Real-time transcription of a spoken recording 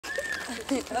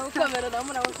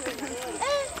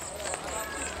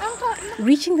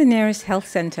Reaching the nearest health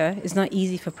centre is not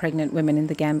easy for pregnant women in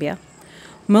the Gambia.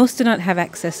 Most do not have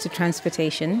access to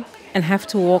transportation and have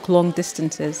to walk long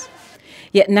distances.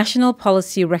 Yet national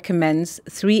policy recommends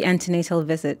 3 antenatal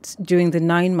visits during the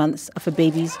 9 months of a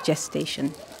baby's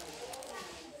gestation.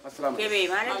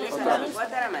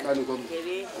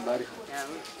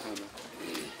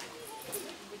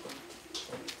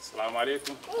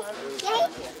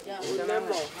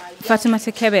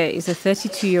 Fatimata Kebe is a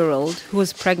 32-year-old who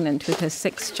was pregnant with her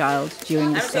 6th child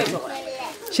during the study.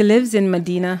 She lives in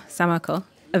Medina Samako,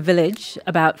 a village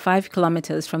about 5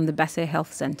 kilometers from the Basse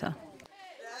Health Center.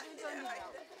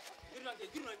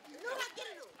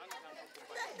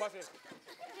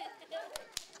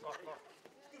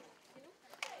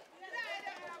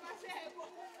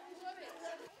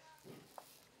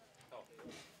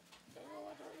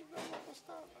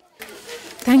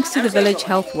 Thanks to the village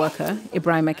health worker,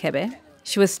 Ibrahima Kebe,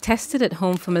 she was tested at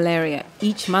home for malaria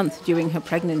each month during her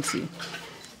pregnancy.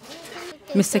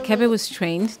 Mr. Kebe was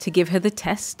trained to give her the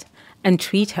test and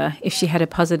treat her if she had a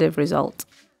positive result.